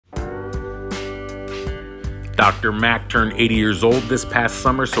Dr. Mac turned 80 years old this past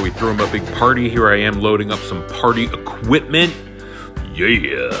summer, so we threw him a big party. Here I am loading up some party equipment.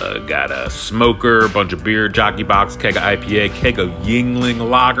 Yeah, got a smoker, a bunch of beer, jockey box, keg of IPA, keg of Yingling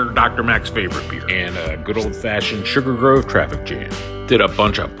Lager, Dr. Mac's favorite beer, and a good old-fashioned Sugar Grove traffic jam. Did a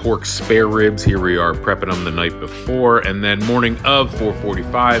bunch of pork spare ribs. Here we are prepping them the night before, and then morning of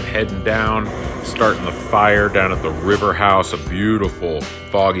 4:45, heading down, starting the fire down at the River House. A beautiful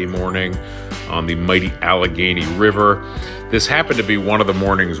foggy morning on the mighty Allegheny River. This happened to be one of the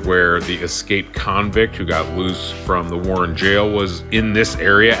mornings where the escaped convict who got loose from the Warren jail was in this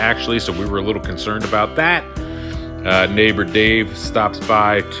area, actually, so we were a little concerned about that. Neighbor Dave stops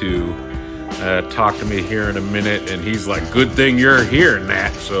by to talk to me here in a minute, and he's like, good thing you're here,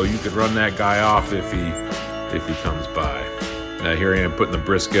 Nat, so you could run that guy off if he comes by. Here I am putting the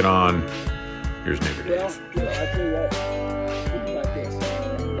brisket on. Here's Neighbor Dave. Well, you know, I'll tell you what, think about this.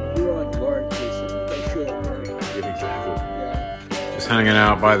 You're on guard, Jason. They should have burned. Exactly. Yeah. Just hanging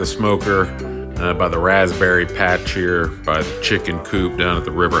out by the smoker, by the raspberry patch here, by the chicken coop down at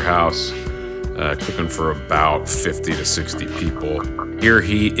the River House. Cooking for about 50 to 60 people. Here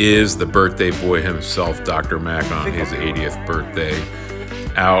he is, the birthday boy himself, Dr. Mac, on his 80th birthday,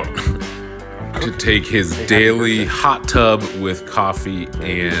 out to take his daily hot tub with coffee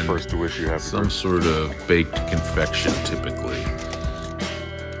and some sort of baked confection, typically.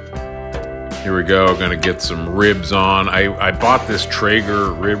 Here we go, gonna get some ribs on. I bought this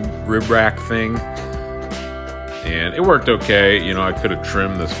Traeger rib rack thing, and it worked okay. You know, I could have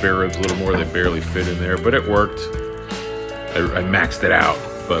trimmed the spare ribs a little more. They barely fit in there, but it worked. I maxed it out,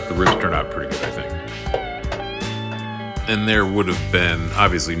 but the ribs turned out pretty good, I think. And there would have been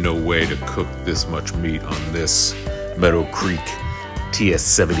obviously no way to cook this much meat on this Meadow Creek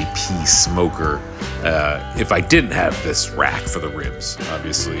TS70P smoker if I didn't have this rack for the ribs.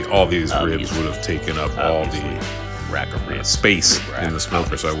 Obviously, all these ribs would have taken up all the rack of ribs space in the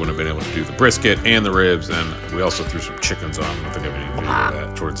smoker, so I wouldn't have been able to do the brisket and the ribs. And we also threw some chickens on. I don't think I have any video of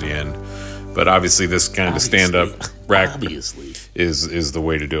that towards the end. But obviously, this kind of stand-up rack is the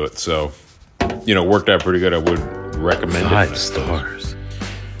way to do it. So, you know, worked out pretty good. I would recommend it. 5 stars.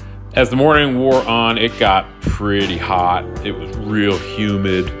 As the morning wore on, it got pretty hot. It was real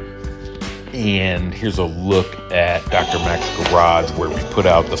humid. And here's a look at Dr. Mac's garage where we put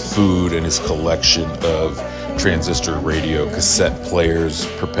out the food and his collection of transistor radio cassette players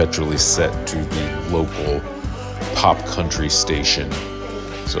perpetually set to the local pop country station.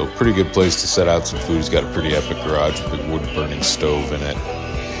 So pretty good place to set out some food. He's got a pretty epic garage with a big wood burning stove in it.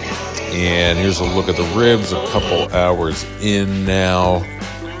 And here's a look at the ribs a couple hours in now.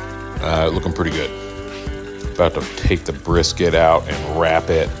 Looking pretty good. About to take the brisket out and wrap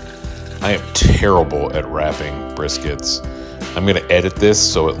it. I am terrible at wrapping briskets. I'm gonna edit this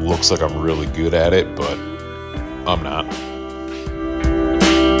so it looks like I'm really good at it, but I'm not.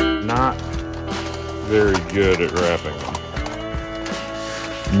 Not very good at wrapping them.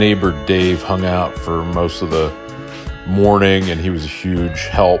 Neighbor Dave hung out for most of the morning, and he was a huge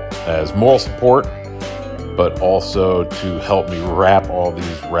help as moral support, but also to help me wrap all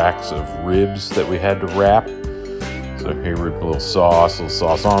these racks of ribs that we had to wrap. So here we put a little sauce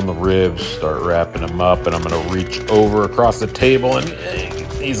on the ribs, start wrapping them up, and I'm gonna reach over across the table, and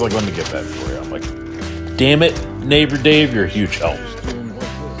he's like, let me get that for you. I'm like, damn it, Neighbor Dave, you're a huge help. So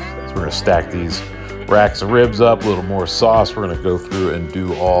we're gonna stack these racks of ribs up, a little more sauce. We're gonna go through and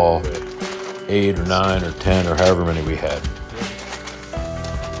do all 8 or 9 or 10 or however many we had.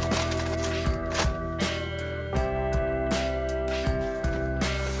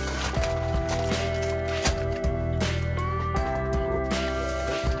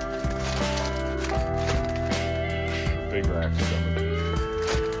 Big racks of them.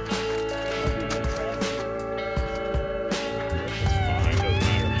 That's fine, doesn't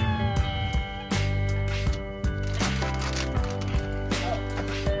matter.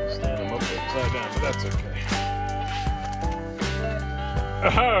 Stand them up upside down, but that's okay.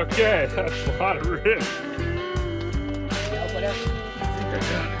 Okay, that's a lot of ribs. That's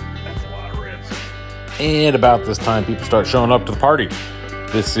a lot of ribs. And about this time, people start showing up to the party.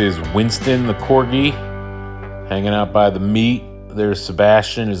 This is Winston, the corgi, hanging out by the meat. There's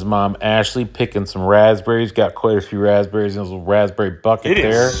Sebastian, his mom Ashley, picking some raspberries. Got quite a few raspberries in a little raspberry bucket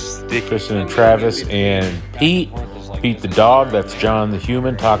there. Kristen and Travis and Pete. Pete the dog, that's John the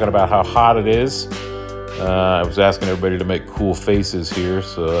human, talking about how hot it is. I was asking everybody to make cool faces here,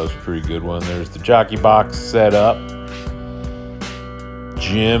 so that was a pretty good one. There's the jockey box set up.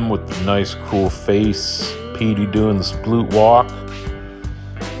 Jim with the nice cool face. Petey doing the sploot walk.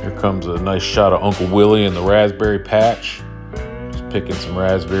 Here comes a nice shot of Uncle Willie in the raspberry patch. Just picking some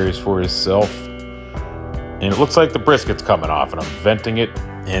raspberries for himself. And it looks like the brisket's coming off, and I'm venting it.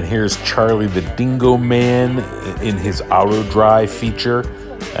 And here's Charlie the Dingo Man in his auto dry feature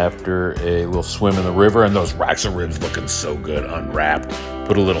after a little swim in the river. And those racks of ribs looking so good, unwrapped.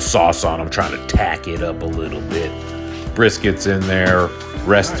 Put a little sauce on them, trying to tack it up a little bit. Brisket's in there,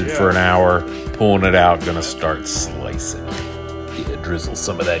 rested for an hour, pulling it out, gonna start slicing. Yeah, drizzle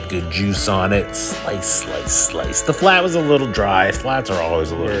some of that good juice on it. Slice, slice, slice. The flat was a little dry. Flats are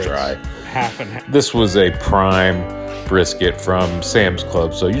always a little dry. Half and half. This was a prime brisket from Sam's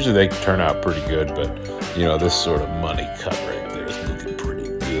Club, so usually they turn out pretty good, but you know, this sort of money cut right there is looking pretty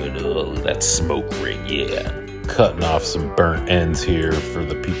good. Oh, that smoke ring, yeah. Cutting off some burnt ends here for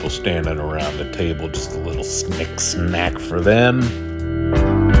the people standing around the table, just a little snack for them.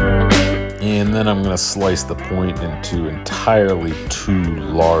 And then I'm gonna slice the point into entirely 2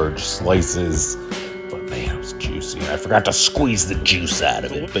 large slices. But man, it was juicy. I forgot to squeeze the juice out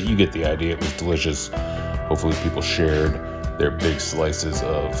of it, but you get the idea. It was delicious. Hopefully people shared their big slices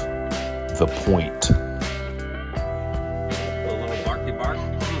of the point. A little barky bark.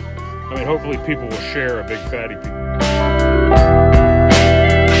 I mean, hopefully people will share a big fatty piece.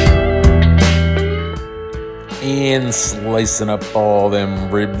 And slicing up all them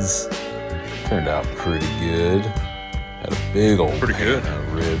ribs. Turned out pretty good. Had a big old pan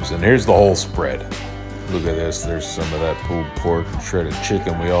of ribs. And here's the whole spread. Look at this. There's some of that pulled pork, shredded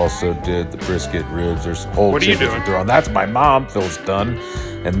chicken. We also did the brisket ribs. There's whole What are you chicken doing? thrown. That's my mom. Phil's done.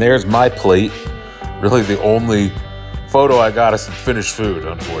 And there's my plate. Really the only photo I got of some finished food,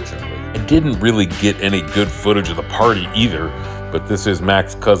 unfortunately. I didn't really get any good footage of the party either. But this is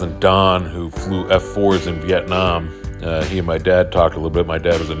Mac's cousin Don, who flew F4s in Vietnam. He and my dad talked a little bit. My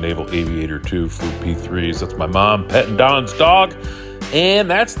dad was a naval aviator too, flew P3s. That's my mom petting Don's dog. And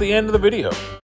that's the end of the video.